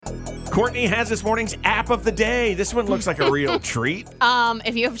Courtney has this morning's app of the day. This one looks like a real treat.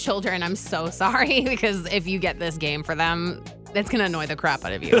 If you have children, I'm so sorry because if you get this game for them, it's going to annoy the crap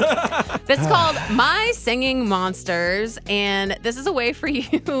out of you. This is called My Singing Monsters, and this is a way for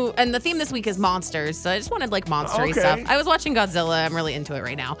you, and the theme this week is monsters, so I just wanted like monster-y stuff. I was watching Godzilla. I'm really into it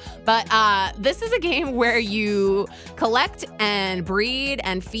right now. But this is a game where you collect and breed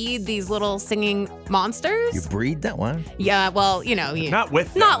and feed these little singing monsters. You breed that one? Yeah, well, Not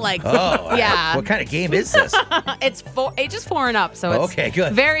with them. Not like, yeah. What kind of game is this? It's for ages 4 and up, so it's okay,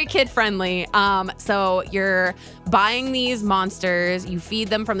 good. Very kid-friendly. So you're buying these monsters, you feed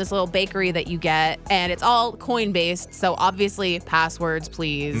them from this little bakery that you get, and it's all coin-based, so obviously passwords,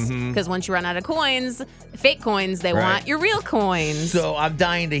 please, because once you run out of coins, fake coins, they want your real coins. So I'm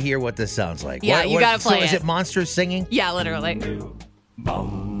dying to hear what this sounds like. Yeah, you gotta play So is it monsters singing? Yeah, literally.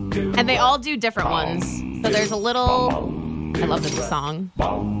 And they all do different ones. So there's a little... I love this song.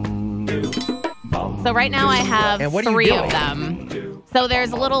 So right now I have 3 of them. So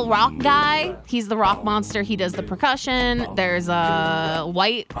there's a little rock guy. He's the rock monster. He does the percussion. There's a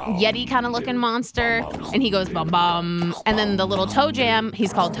white Yeti kind of looking monster, and he goes bum bum. And then the little Toe Jam,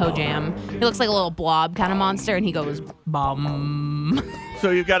 he's called Toe Jam. He looks like a little blob kind of monster, and he goes bum. So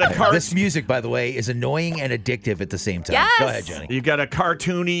you've got a cart. This music, by the way, is annoying and addictive at the same time. Yes. Go ahead, Johnny. You've got a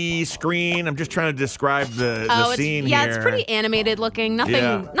cartoony screen. I'm just trying to describe the scene here. It's pretty animated looking.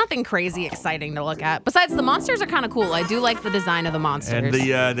 Nothing crazy exciting to look at. Besides, the monsters are kind of cool. I do like the design of the monsters. And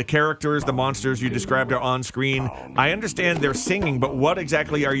the characters, the monsters you described are on screen. I understand they're singing, but what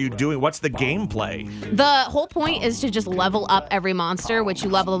exactly are you doing? What's the gameplay? The whole point is to just level up every monster, which you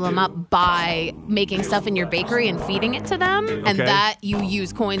level them up by making stuff in your bakery and feeding it to them. And that you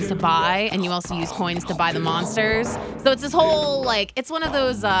use coins to buy, and you also use coins to buy the monsters. So it's this whole, it's one of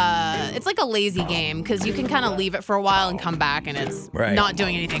those, it's like a lazy game, because you can kind of leave it for a while and come back, and it's not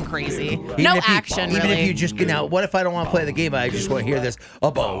doing anything crazy. No action, really. Even if you just, now, what if I don't want to play the game? I just want to hear this.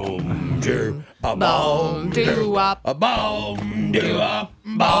 A boom, do, a boom, do, a boom, do, a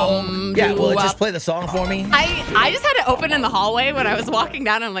boom. Yeah, will it just play the song for me? I just had it open in the hallway when I was walking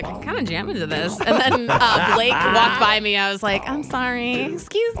down. I'm like, I'm kind of jamming to this. And then Blake walked by me. I was like, I'm sorry.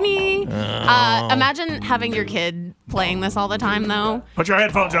 Excuse me. Imagine having your kid playing this all the time, though. Put your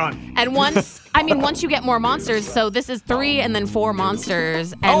headphones on. And once you get more monsters, so this is 3 and then 4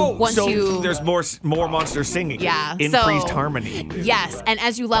 monsters. And there's more monsters singing. Yeah. Increased harmony. Yes. And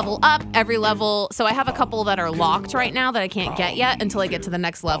as you level up, every level, so I have a couple that are locked right now that I can't get yet until I get to the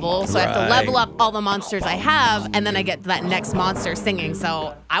next level. So I have to level up all the monsters I have, and then I get to that next monster singing.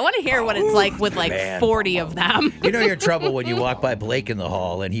 So I want to hear what it's like with 40 of them. You know you're in trouble when you walk by Blake in the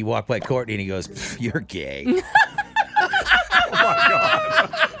hall, and he walked by Courtney, and he goes, "You're gay." Oh, my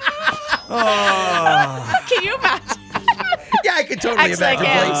God. Can you imagine? Yeah, I can totally imagine Blake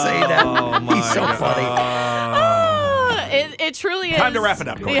saying that. He's so funny. It truly is. Time to wrap it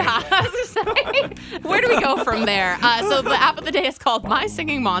up, Courtney. Yeah, I was going to say, where do we go from there? So the app of the day is called My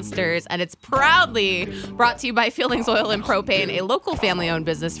Singing Monsters, and it's proudly brought to you by Feelings Oil and Propane, a local family-owned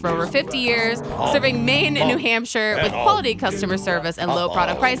business for over 50 years, serving Maine and New Hampshire with quality customer service and low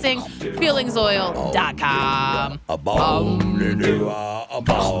product pricing. FeelingsOil.com. A boom, do a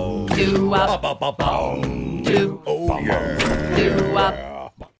boom, Do up. boom, Do. oh yeah, Do up.